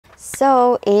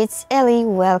So it's Ellie,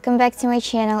 welcome back to my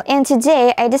channel, and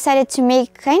today I decided to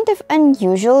make kind of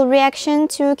unusual reaction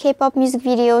to K-pop music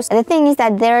videos. The thing is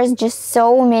that there's just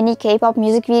so many K-pop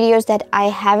music videos that I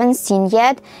haven't seen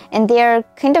yet, and they're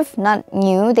kind of not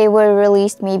new. They were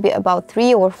released maybe about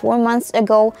 3 or 4 months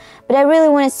ago, but I really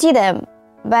want to see them.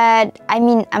 But I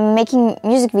mean, I'm making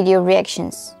music video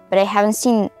reactions, but I haven't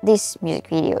seen these music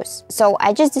videos. So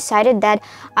I just decided that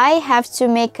I have to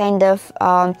make kind of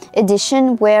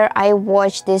edition where I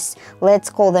watch this,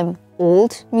 let's call them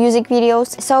old music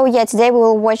videos. So yeah, today we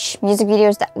will watch music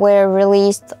videos that were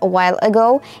released a while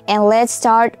ago. And let's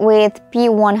start with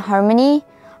P1Harmony.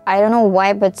 I don't know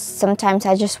why, but sometimes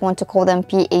I just want to call them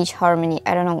P1Harmony.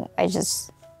 I don't know,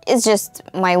 it's just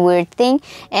my weird thing.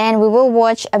 And we will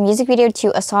watch a music video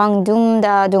to a song Doom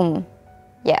Da Doom.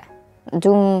 Yeah.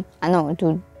 Doom,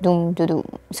 Doom Do Doom.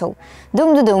 So,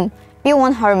 Doom Do Doom,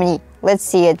 P1Harmony. Let's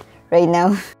see it right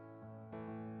now.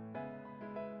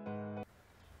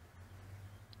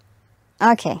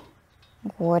 Okay,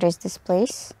 what is this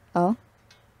place? Oh,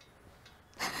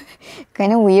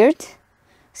 kind of weird,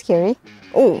 scary.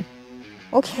 Oh,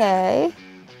 okay.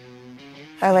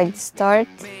 I like the start,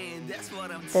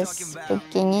 this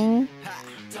beginning.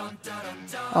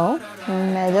 Oh,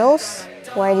 medals.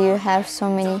 Why do you have so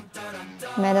many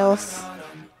medals?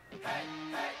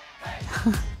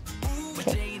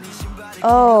 Okay.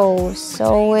 Oh,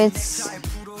 so it's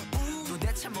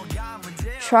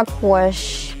truck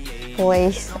wash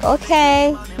place.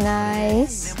 Okay,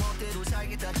 nice.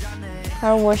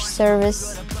 Car wash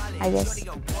service, I guess.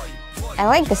 I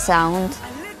like the sound.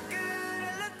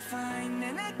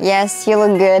 Yes, you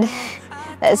look good.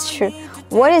 That's true.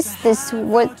 What is this?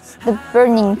 What's the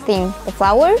burning thing? The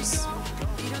flowers?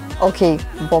 Okay,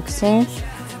 boxing.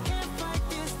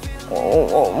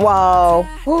 Oh, wow.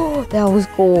 Oh, that was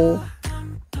cool.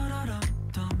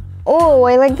 Oh,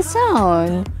 I like the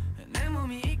sound.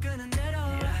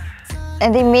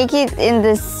 And they make it in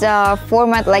this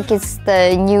format like it's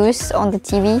the news on the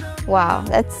TV. Wow,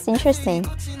 that's interesting.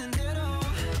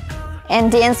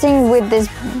 And dancing with this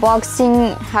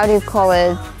boxing, how do you call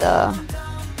it? I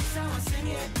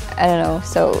don't know.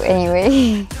 So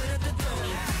anyway.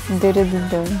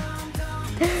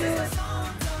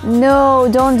 No,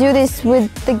 don't do this with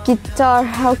the guitar.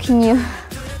 How can you?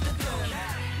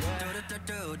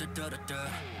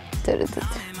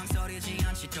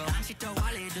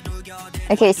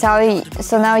 Okay,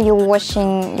 so now you're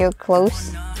washing your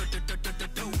clothes.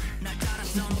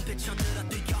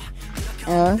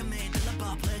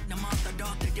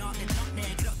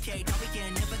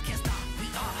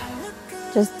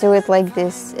 Just do it like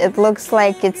this. It looks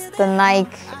like it's the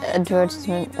Nike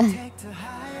advertisement.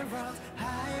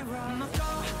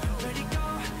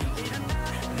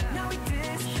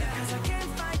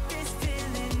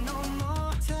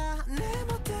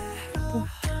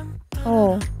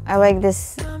 Oh, I like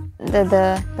this,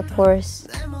 the chorus,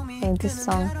 like this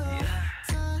song.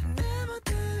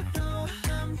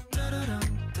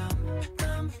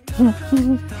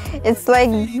 It's like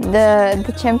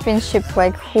the championship,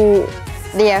 like who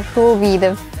will be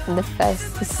the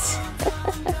fastest.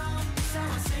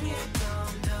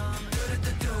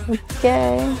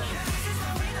 Okay.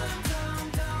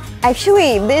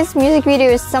 Actually, this music video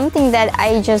is something that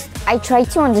I try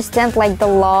to understand, like the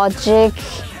logic,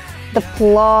 the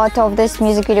plot of this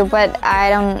music video, but I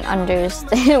don't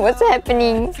understand what's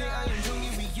happening.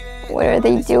 What are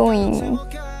they doing?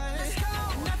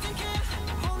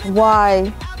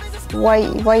 Why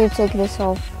you take this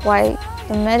off? Why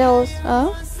the medals?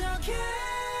 Huh?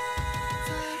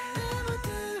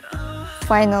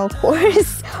 Final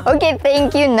course. Okay,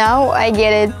 thank you. Now I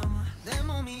get it.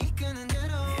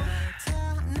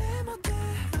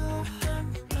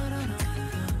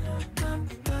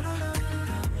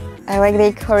 I like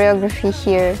the choreography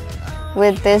here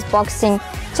with this boxing.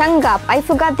 Changgap. I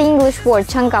forgot the English word.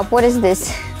 Changgap. What is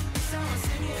this?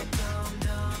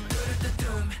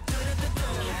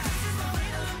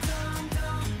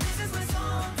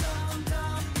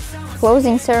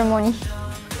 Closing ceremony.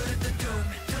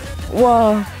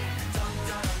 Whoa.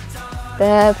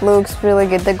 That looks really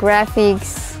good. The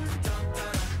graphics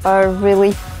are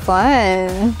really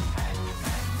fun.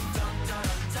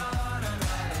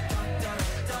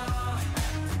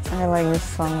 I like this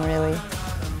song really.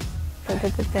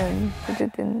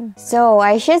 So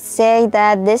I should say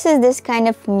that this is this kind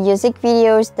of music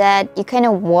videos that you kind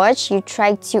of watch, you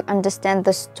try to understand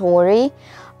the story.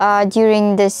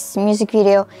 during this music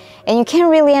video, and you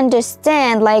can't really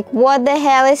understand like what the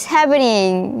hell is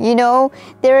happening, you know.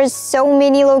 There are so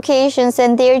many locations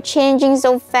and they're changing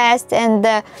so fast, and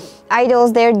the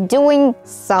idols, they're doing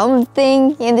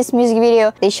something in this music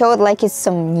video. They showed like it's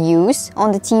some news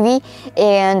on the TV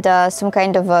and some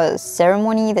kind of a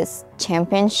ceremony, this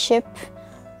championship,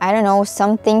 I don't know,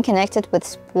 something connected with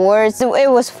sports. So it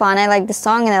was fun. I like the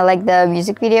song and I like the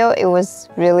music video. It was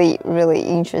really, really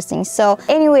interesting. So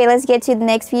anyway, let's get to the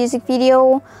next music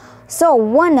video. So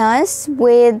ONEUS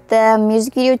with the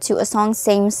music video to a song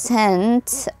Same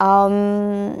Scent.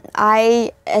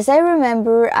 As I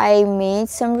remember, I made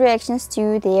some reactions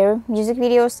to their music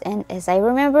videos, and as I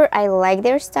remember, I like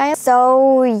their style.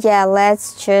 So yeah,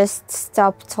 let's just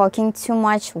stop talking too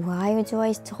much. Why do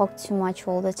I talk too much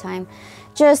all the time?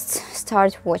 Just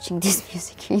start watching this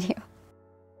music video.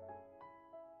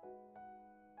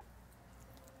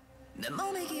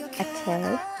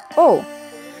 Okay. Oh,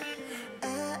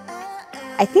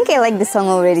 I think I like the song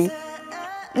already.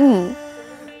 Ooh.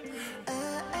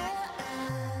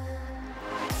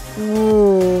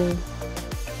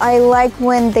 I like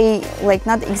when they, like,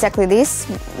 not exactly this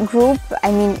group,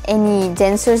 I mean any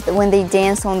dancers, when they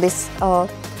dance on this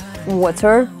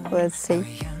water, let's say.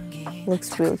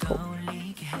 Looks really cool.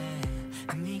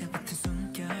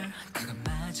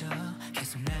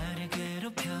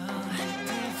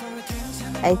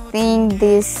 I think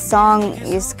this song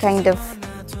is kind of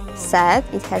sad.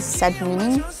 It has sad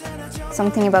meaning.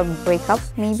 Something about breakup,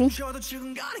 maybe.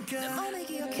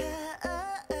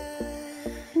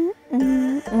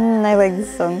 I like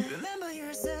this song.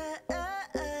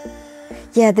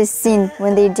 Yeah, this scene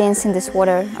when they dance in this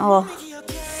water. Oh,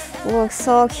 looks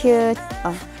so cute.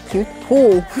 Oh, cute?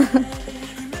 Cool.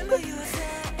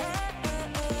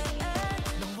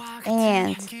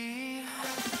 And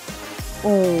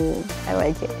oh, I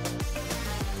like it.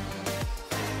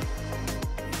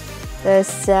 The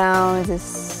sound is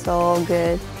so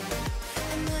good.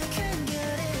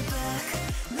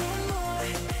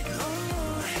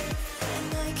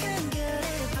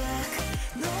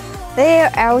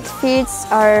 Their outfits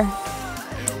are,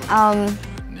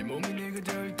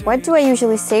 what do I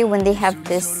usually say when they have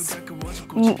this,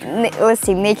 let's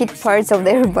say, naked parts of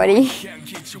their body?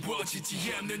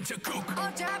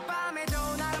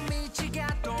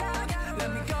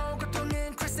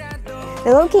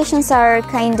 The locations are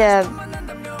kind of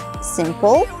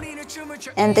simple,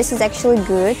 and this is actually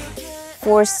good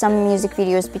for some music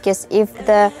videos, because if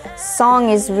the song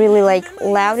is really like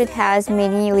loud, it has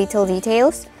many little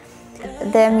details,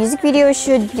 the music video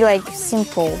should be like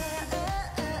simple,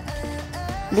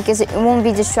 because it won't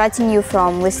be distracting you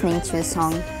from listening to the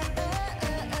song.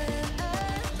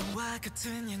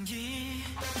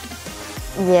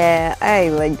 Yeah, I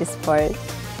like this part.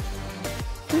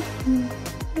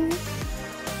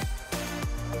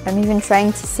 I'm even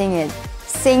trying to sing it.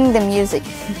 Sing the music.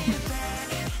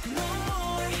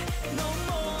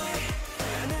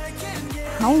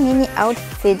 How many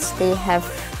outfits they have?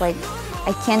 Like,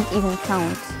 I can't even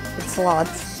count. It's a lot.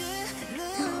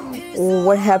 Oh,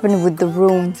 what happened with the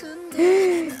room?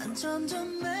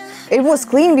 It was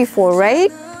clean before,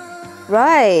 right?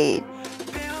 Right.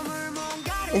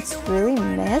 It's really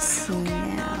messy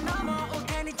now.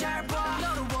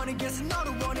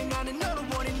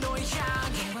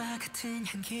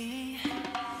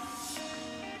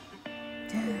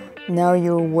 Now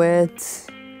you're wet.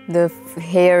 The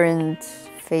hair and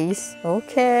face.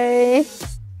 Okay.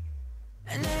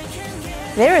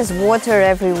 There is water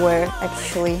everywhere,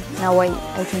 actually. Now I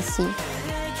can see.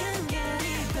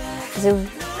 Is it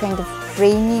kind of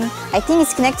raining? I think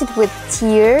it's connected with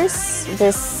tears,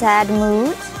 the sad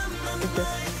mood.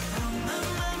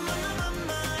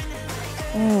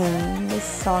 This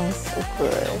song's so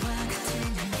good.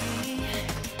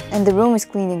 And the room is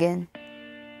clean again.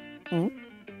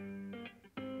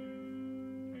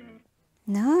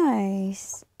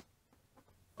 Nice.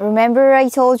 Remember I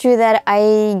told you that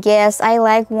I guess I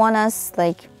like ONEUS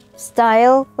like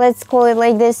style? Let's call it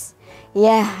like this.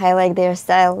 Yeah, I like their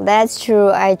style. That's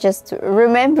true. I just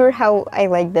remember how I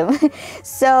like them.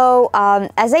 So,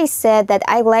 as I said, that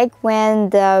I like when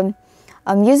the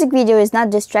music video is not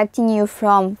distracting you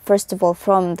from, first of all,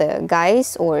 from the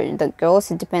guys or the girls.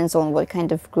 It depends on what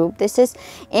kind of group this is.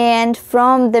 And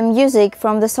from the music,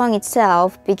 from the song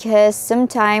itself, because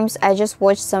sometimes I just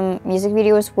watch some music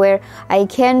videos where I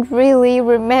can't really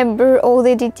remember all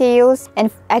the details. And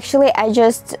actually, I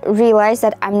just realized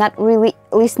that I'm not really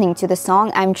listening to the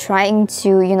song. I'm trying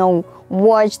to, you know,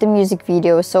 watch the music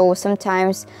video. So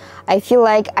sometimes I feel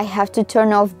like I have to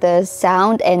turn off the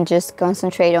sound and just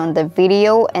concentrate on the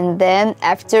video, and then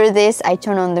after this I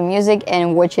turn on the music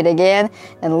and watch it again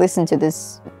and listen to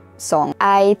this song.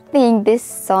 I think this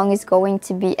song is going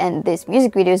to be, and this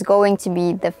music video is going to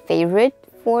be, the favorite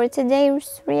for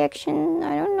today's reaction.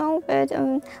 I don't know, but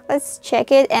let's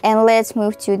check it and let's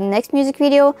move to the next music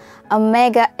video,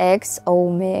 오메가엑스,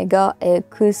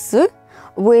 오메가엑스,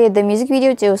 with the music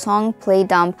video to a song Play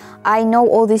Dumb. I know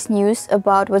all this news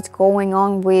about what's going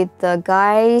on with the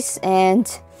guys and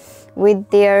with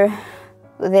their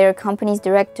company's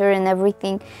director and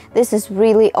everything. This is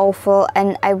really awful,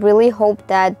 and I really hope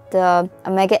that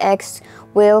OMEGAX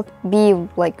will be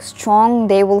like strong.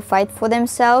 They will fight for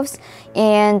themselves,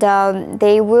 and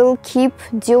they will keep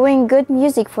doing good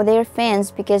music for their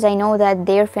fans, because I know that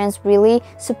their fans really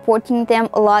supporting them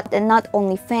a lot, and not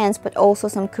only fans but also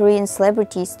some Korean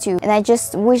celebrities too. And I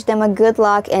just wish them a good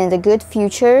luck and a good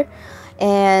future,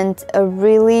 and a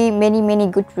really many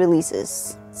good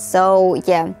releases. So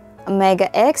yeah,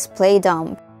 OMEGAX, Play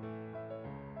Dumb.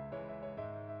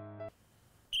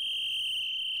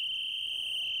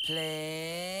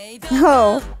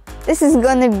 Oh, this is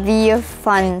gonna be a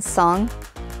fun song.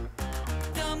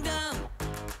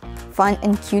 Fun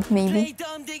and cute maybe.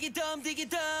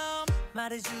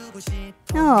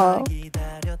 Oh.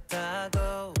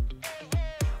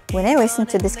 When I listen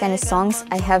to this kind of songs,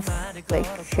 I have like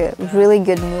a really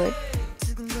good mood.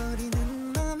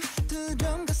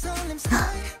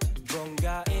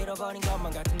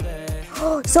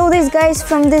 So this guy's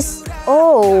from this,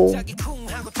 oh,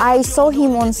 I saw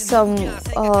him on some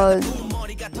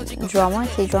drama,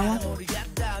 K-drama.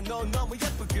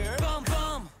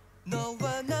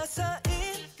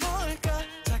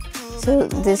 So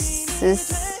this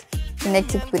is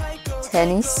connected with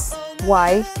tennis.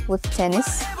 Why with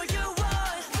tennis?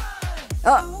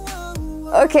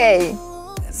 Oh, okay.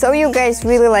 So you guys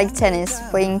really like tennis,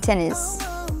 playing tennis.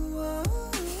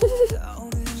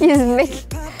 He's making,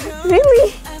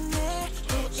 really?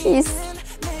 He's,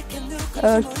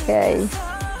 okay.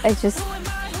 I just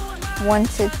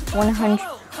wanted 100,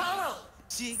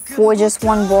 for just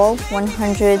one ball,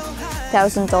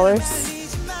 $100,000.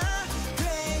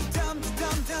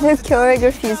 The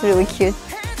choreography is really cute.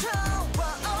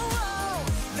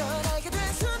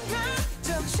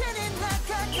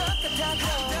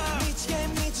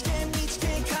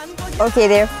 Okay,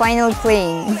 they're finally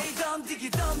playing.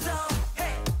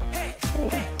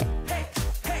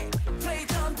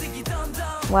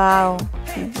 Wow.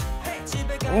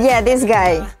 Yeah, this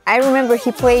guy. I remember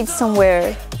he played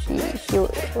somewhere. He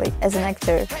like as an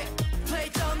actor.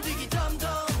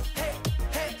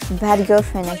 Bad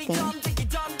Girlfriend, I think.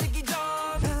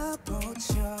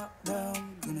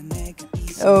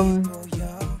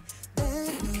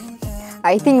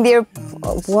 I think they're.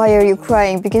 Why are you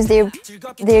crying? Because their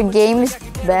game is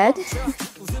bad.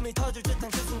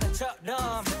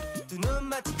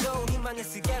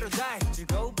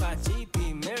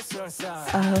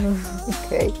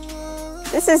 Okay.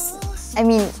 This is, I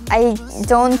mean, I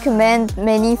don't comment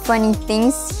many funny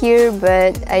things here,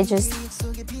 but I just,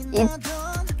 it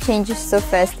changes so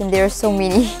fast and there are so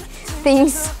many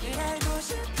things,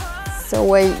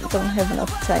 so I don't have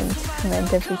enough time to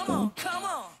comment everything.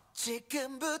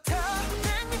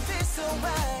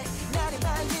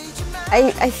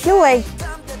 I feel like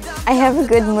I have a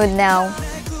good mood now,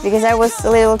 because I was a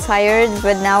little tired,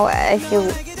 but now I feel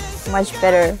much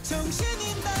better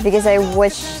because I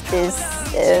watched this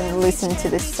and listened to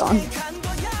this song.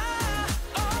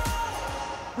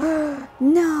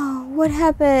 No, what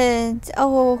happened?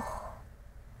 Oh.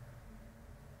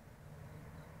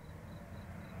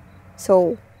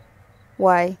 So,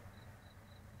 why?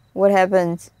 What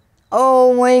happened?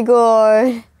 Oh my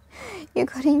god. You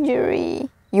got injury.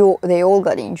 They all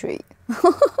got injury.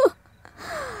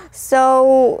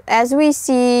 So, as we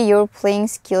see, your playing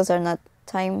skills are not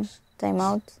time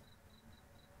out.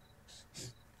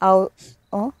 Oh,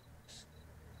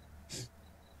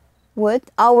 what?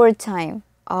 Our time.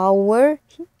 Our?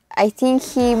 I think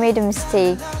he made a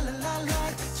mistake.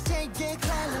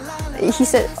 He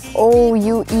said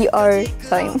OUER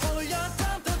time.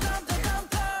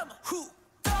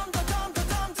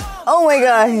 Oh my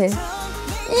god.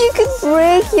 You could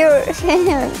break your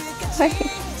hand.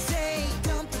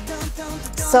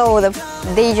 So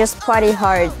they just party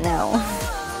hard now.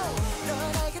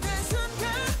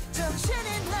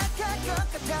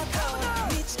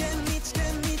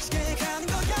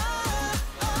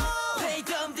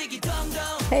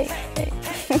 Hey, hey.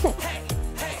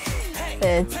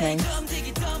 That's nice.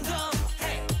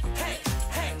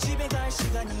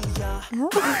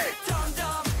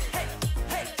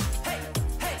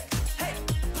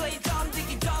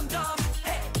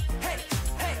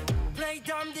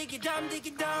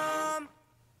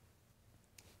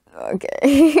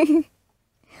 Okay.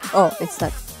 Oh, it's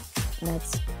not.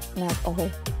 That's not all.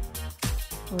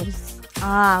 What is?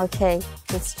 Ah, okay.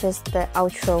 It's just the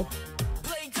outro.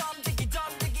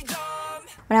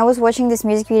 When I was watching this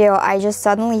music video, I just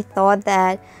suddenly thought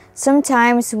that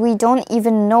sometimes we don't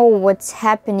even know what's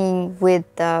happening with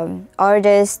the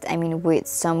artist, I mean with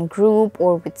some group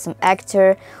or with some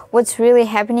actor, what's really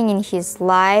happening in his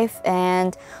life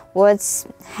and what's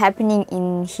happening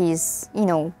in his,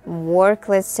 work,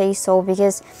 let's say so,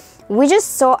 because we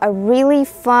just saw a really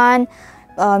fun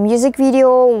music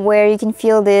video where you can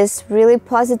feel this really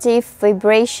positive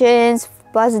vibrations,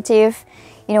 positive,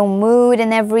 mood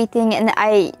and everything. And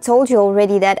I told you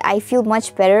already that I feel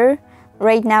much better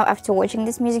right now after watching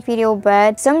this music video.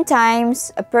 But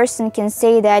sometimes a person can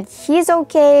say that he's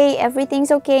okay,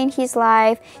 everything's okay in his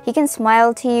life, he can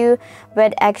smile to you,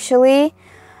 but actually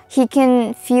he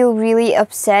can feel really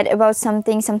upset about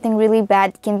something really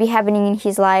bad can be happening in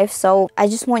his life. So I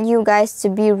just want you guys to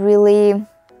be really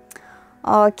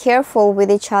careful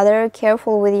with each other,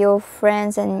 careful with your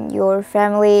friends and your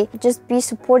family. Just be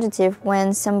supportive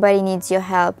when somebody needs your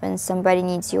help and somebody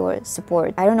needs your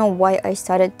support. I don't know why I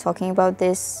started talking about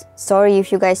this. Sorry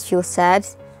if you guys feel sad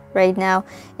right now.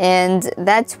 And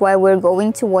that's why we're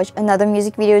going to watch another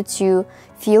music video to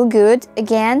feel good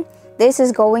again. This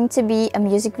is going to be a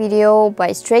music video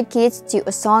by Stray Kids to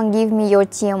a song Give Me Your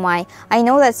TMI. I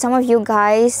know that some of you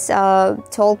guys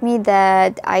told me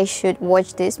that I should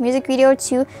watch this music video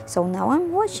too, so now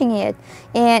I'm watching it.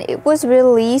 And it was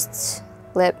released,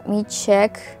 let me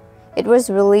check, it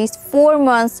was released 4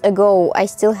 months ago. I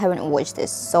still haven't watched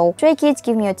this, so Stray Kids,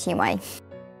 Give Me Your TMI.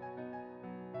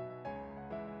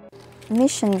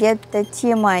 Mission, get the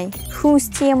TMI. Whose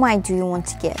TMI do you want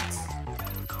to get?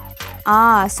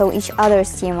 Ah, so each other's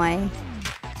TMI.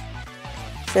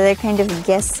 So they're kind of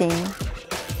guessing.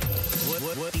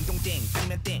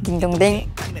 Ding dong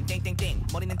ding.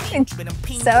 It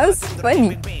sounds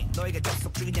funny.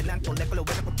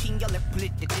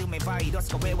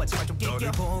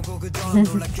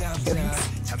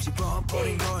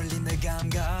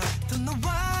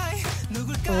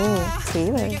 Oh,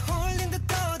 Taylor.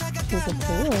 He's a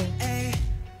Taylor.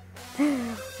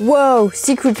 Whoa,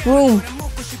 secret room.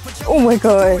 Oh my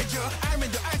god.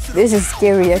 This is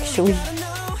scary actually.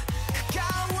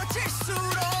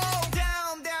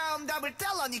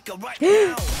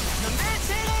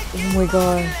 Oh my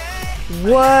god.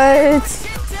 What?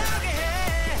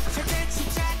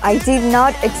 I did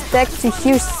not expect to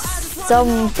hear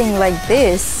something like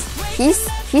this. He's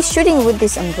shooting with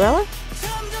this umbrella?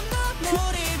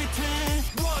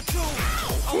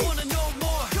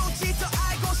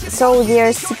 So they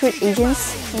are secret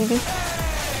agents, maybe?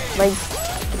 Like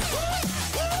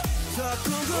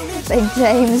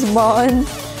James Bond.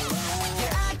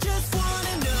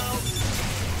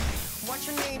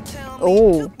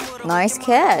 Oh, nice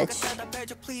catch.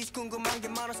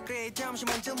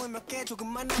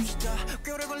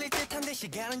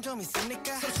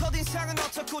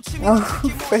 Oh,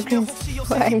 freaking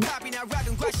right.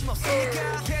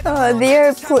 Oh,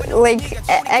 their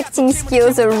acting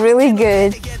skills are really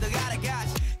good.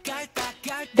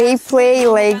 They play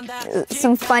like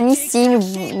some funny scene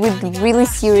with really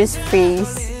serious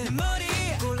face.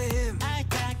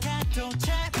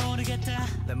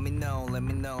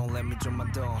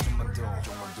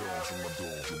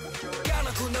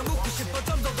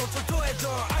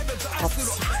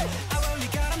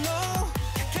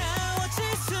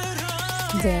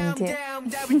 Damn.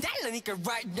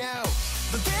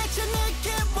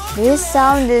 This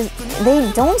sound is,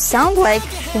 they don't sound like,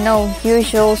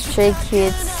 usual Stray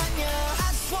Kids.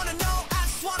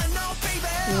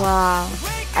 Wow,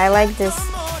 I like this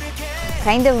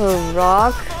kind of a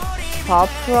rock, pop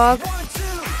rock.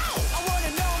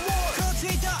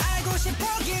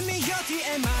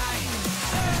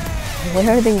 What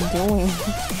are they doing?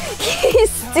 He's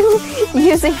still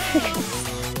using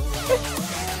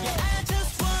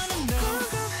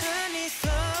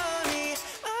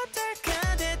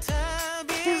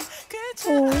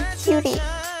oh, cutie.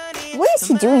 What is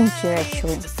he doing here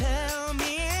actually?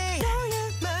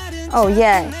 Oh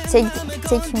yeah,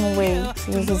 take him away.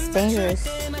 This is dangerous.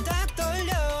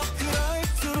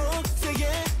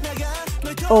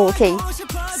 Oh, okay.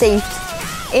 Saved.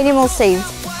 Animal saved.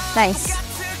 Nice.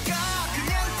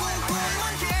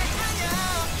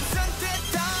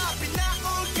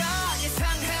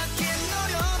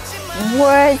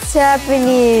 What's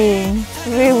happening?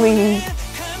 Really?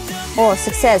 Oh,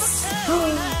 success.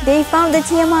 They found the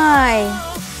TMI.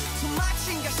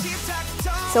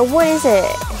 So what is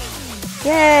it?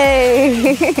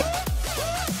 Yay!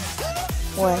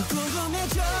 What?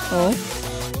 Oh?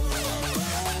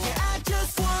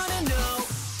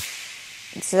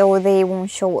 so they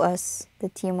won't show us the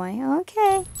TMI.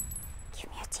 Okay. Give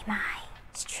me a TMI.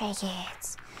 Stray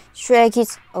Kids. Stray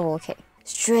Kids. Oh, okay.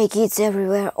 Stray Kids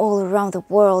everywhere, all around the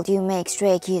world. You make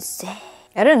Stray Kids day.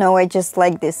 I don't know. I just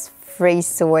like this phrase,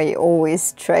 so I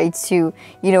always try to,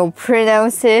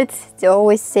 pronounce it, to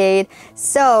always say it.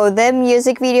 So the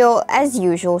music video, as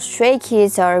usual, Stray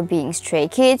Kids are being Stray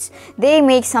Kids. They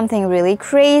make something really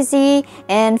crazy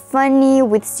and funny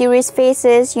with serious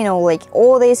faces, like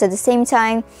all this at the same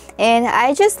time. And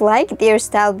I just like their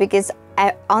style because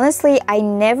honestly, I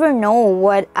never know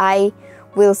what I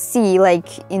will see like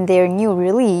in their new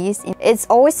release. It's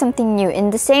always something new,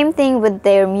 and the same thing with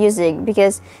their music,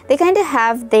 because they kind of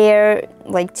have their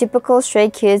like typical Stray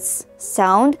Kids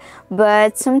sound,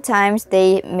 but sometimes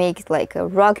they make like a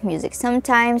rock music,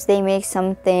 sometimes they make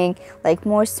something like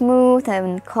more smooth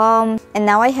and calm. And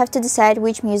now I have to decide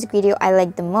which music video I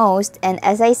like the most, and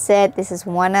as I said, this is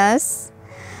ONEUS.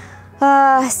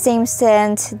 Same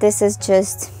scent. This is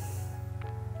just,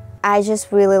 I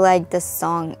just really like the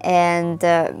song and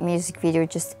the music video,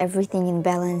 just everything in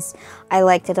balance. I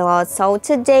liked it a lot. So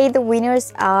today the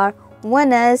winners are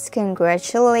ONEUS.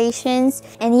 Congratulations.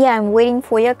 And yeah, I'm waiting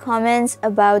for your comments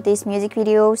about these music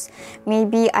videos.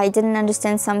 Maybe I didn't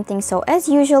understand something, so as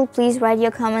usual, please write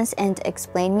your comments and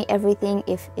explain me everything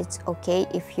if it's okay,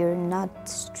 if you're not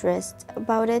stressed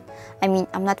about it. I mean,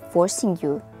 I'm not forcing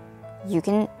you. You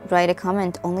can write a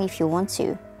comment only if you want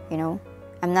to,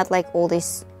 I'm not like all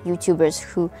these YouTubers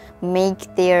who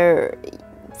make their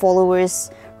followers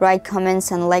write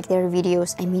comments and like their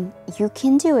videos. I mean, you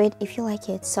can do it if you like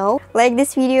it. So like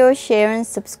this video, share and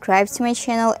subscribe to my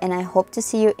channel, and I hope to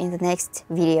see you in the next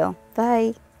video.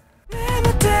 Bye.